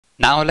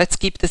Now let's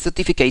keep the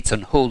certificates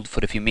on hold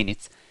for a few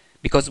minutes,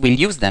 because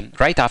we'll use them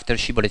right after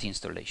Shibboleth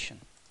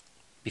installation.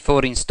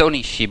 Before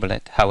installing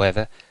Shibboleth,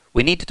 however,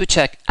 we need to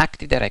check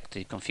Active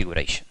Directory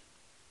configuration.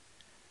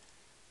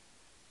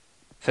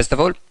 First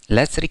of all,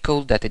 let's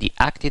recall that the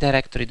Active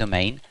Directory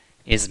domain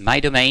is my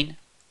domain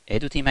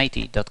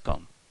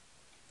eduteamit.com.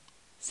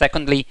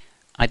 Secondly,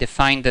 I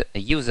defined a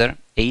user,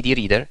 AD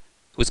reader,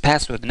 whose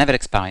password never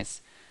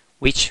expires,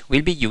 which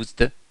will be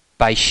used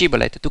by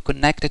Shibboleth to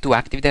connect to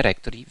Active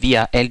Directory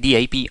via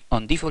LDAP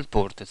on default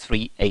port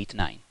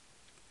 389.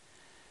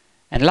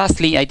 And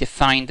lastly, I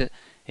defined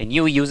a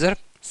new user,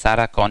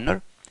 Sarah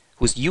Connor,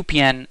 whose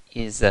UPN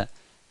is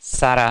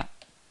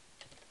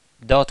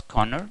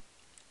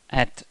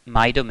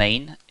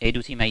sarah.connor@mydomain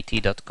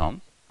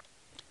eduteamit.com,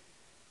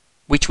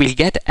 which will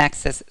get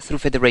access through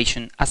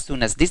federation as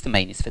soon as this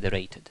domain is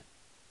federated.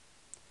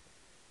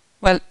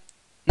 Well,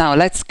 now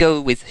let's go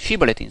with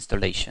Shibboleth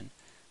installation,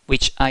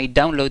 which I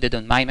downloaded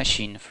on my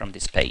machine from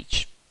this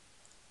page.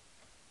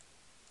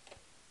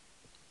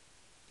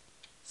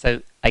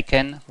 So I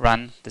can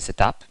run the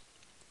setup.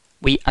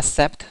 We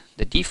accept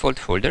the default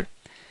folder,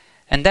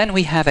 and then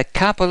we have a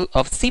couple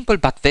of simple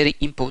but very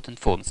important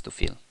forms to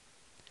fill.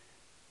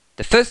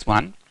 The first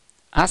one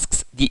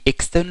asks the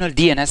external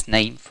DNS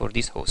name for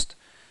this host,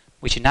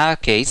 which in our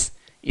case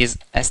is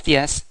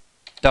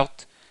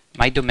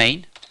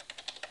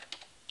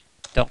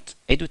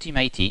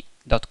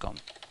sts.mydomain.eduteamit.com.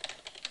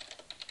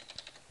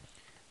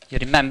 You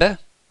remember,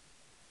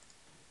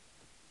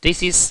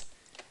 this is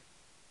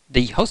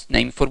the host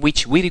name for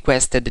which we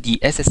requested the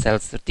SSL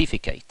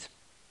certificate.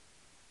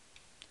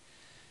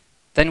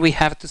 Then we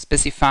have to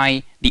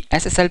specify the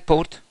SSL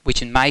port,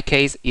 which in my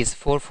case is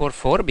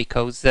 444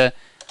 because I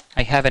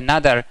have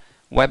another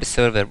web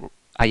server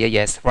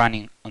IIS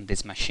running on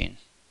this machine.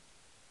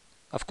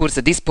 Of course,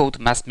 this port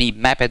must be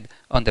mapped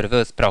on the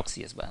reverse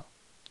proxy as well.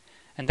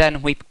 And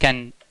then we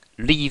can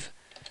leave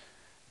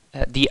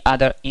the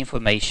other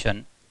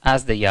information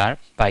as they are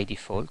by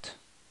default,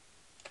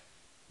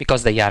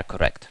 because they are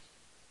correct.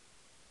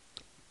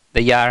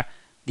 They are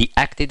the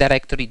Active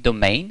Directory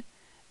domain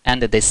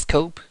and the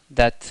scope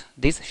that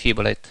this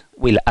Shibboleth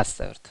will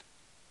assert.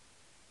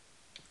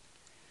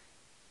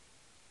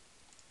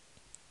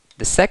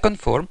 The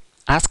second form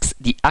asks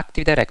the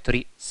Active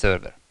Directory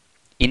server.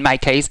 In my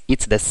case,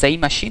 it's the same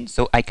machine,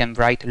 so I can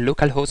write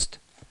localhost.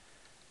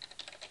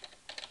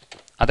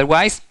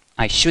 Otherwise,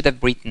 I should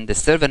have written the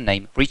server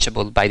name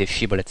reachable by the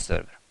Shibboleth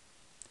server.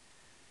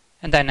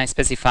 And then I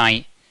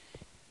specify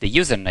the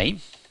username,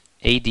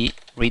 AD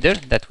reader,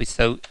 that we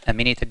saw a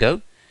minute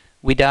ago,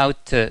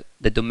 without the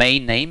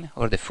domain name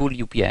or the full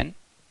UPN,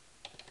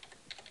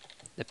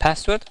 the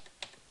password,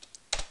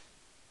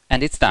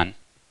 and it's done.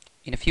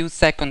 In a few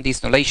seconds, the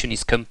installation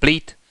is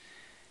complete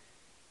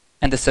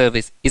and the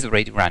service is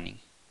already running.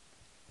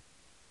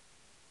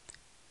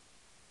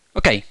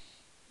 Okay,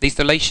 the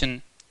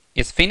installation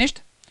is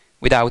finished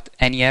without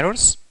any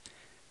errors.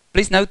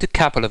 Please note a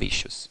couple of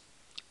issues.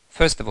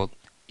 First of all,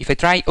 if I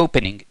try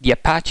opening the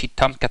Apache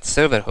Tomcat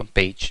server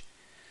homepage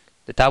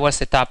that our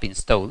setup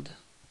installed,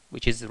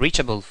 which is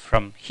reachable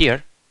from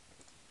here,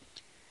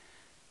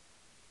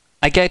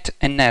 I get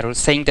an error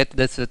saying that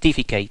the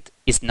certificate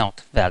is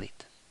not valid.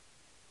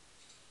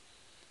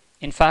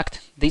 In fact,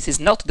 this is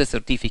not the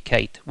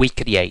certificate we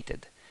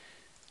created.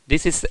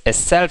 This is a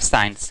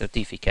self-signed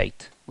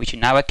certificate, which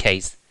in our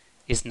case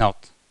is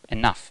not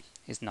enough,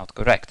 is not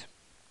correct.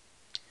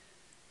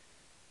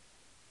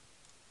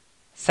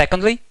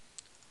 Secondly,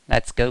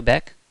 let's go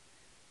back.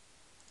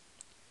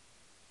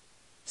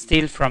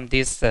 Still from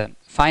this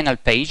final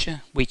page,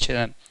 which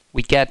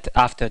we get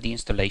after the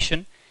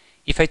installation,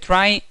 if I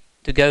try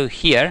to go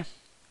here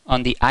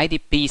on the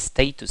IDP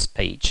status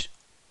page,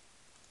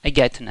 I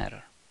get an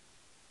error.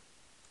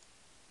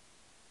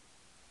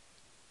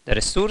 The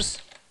resource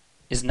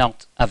is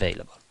not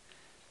available.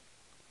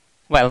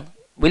 Well,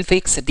 we'll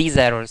fix these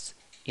errors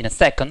in a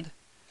second,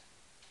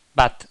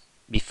 but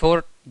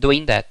before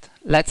doing that,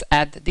 let's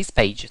add this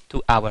page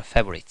to our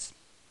favorites.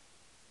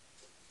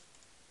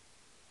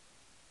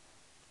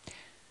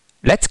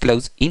 Let's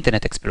close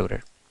Internet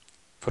Explorer.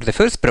 For the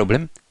first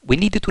problem, we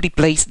need to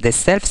replace the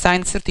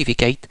self-signed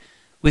certificate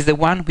with the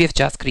one we have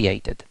just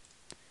created.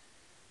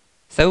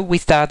 So we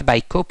start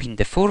by copying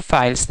the 4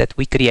 files that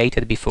we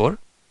created before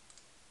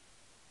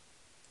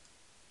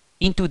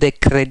into the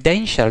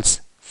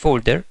credentials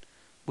folder,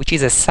 which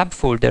is a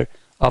subfolder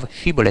of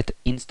Shibboleth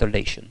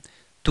installation,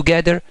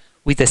 together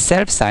with the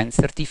self-signed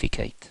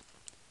certificate,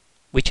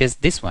 which is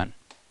this one,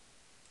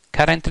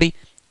 currently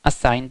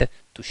assigned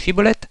to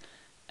Shibboleth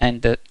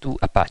and to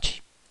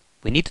Apache.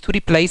 We need to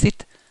replace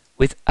it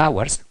with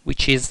ours,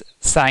 which is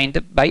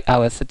signed by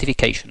our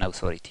certification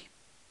authority.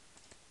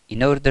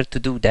 In order to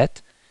do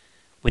that,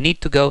 we need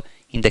to go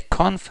in the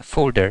conf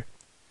folder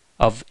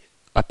of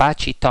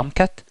Apache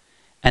Tomcat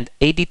and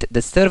edit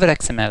the server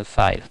XML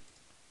file.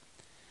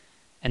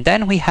 And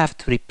then we have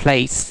to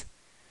replace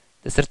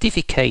the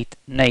certificate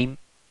name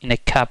in a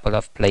couple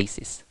of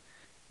places.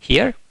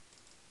 Here,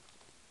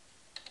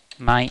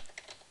 my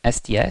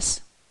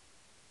STS,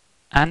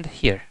 and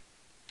here,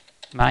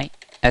 my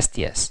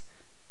STS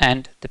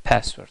and the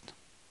password,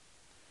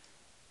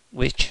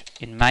 which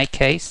in my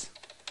case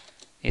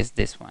is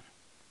this one.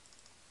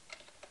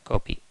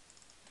 Copy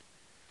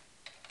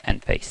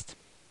and paste.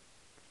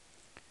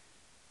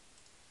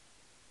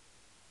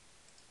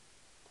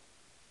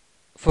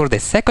 For the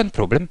second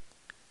problem,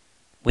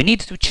 we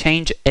need to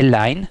change a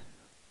line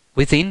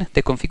within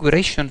the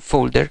configuration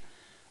folder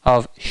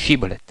of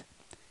Shibboleth.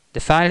 The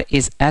file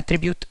is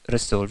attribute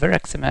resolver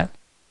XML,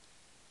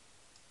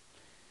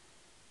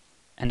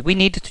 and we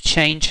need to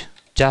change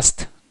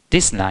just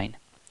this line,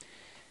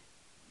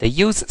 the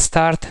use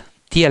start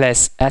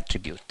TLS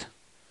attribute,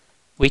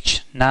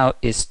 which now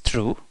is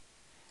true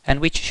and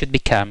which should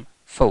become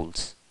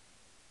false.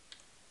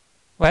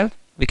 Well,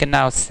 we can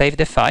now save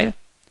the file,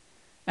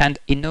 and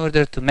in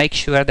order to make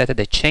sure that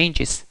the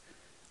changes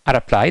are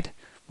applied,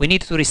 we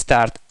need to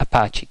restart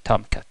Apache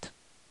Tomcat.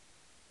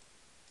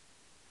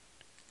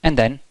 And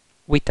then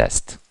we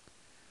test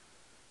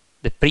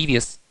the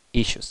previous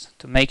issues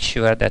to make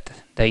sure that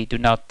they do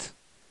not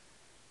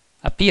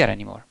appear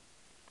anymore.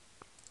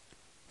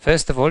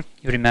 First of all,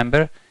 you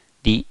remember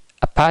the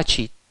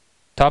Apache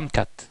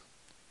Tomcat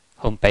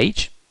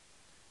homepage,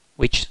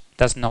 which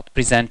does not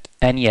present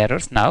any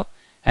errors now,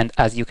 and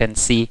as you can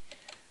see,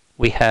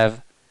 we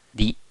have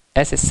the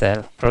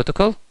SSL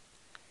protocol,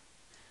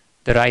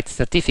 the right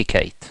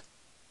certificate.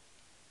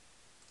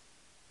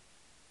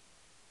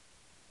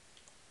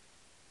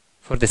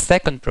 For the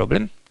second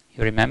problem,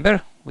 you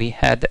remember we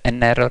had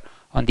an error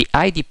on the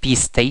IDP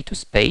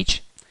status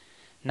page.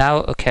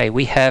 Now, okay,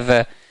 we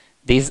have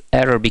this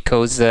error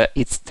because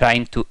it's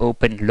trying to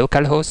open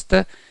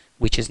localhost,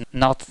 which is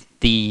not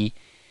the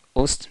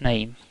host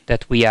name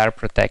that we are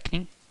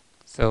protecting.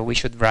 So we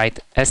should write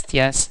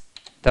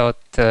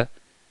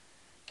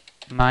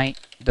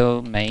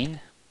sts.mydomain.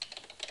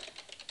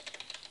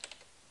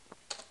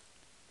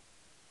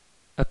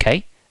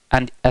 Okay,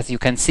 and as you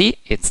can see,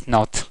 it's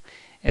not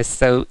a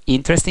so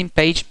interesting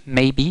page,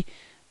 maybe,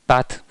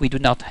 but we do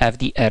not have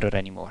the error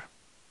anymore.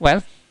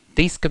 Well,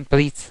 this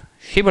completes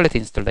Shibboleth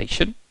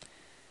installation.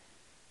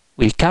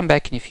 We'll come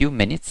back in a few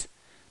minutes,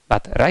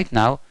 but right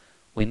now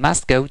we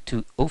must go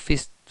to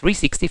Office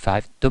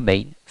 365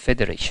 Domain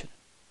Federation.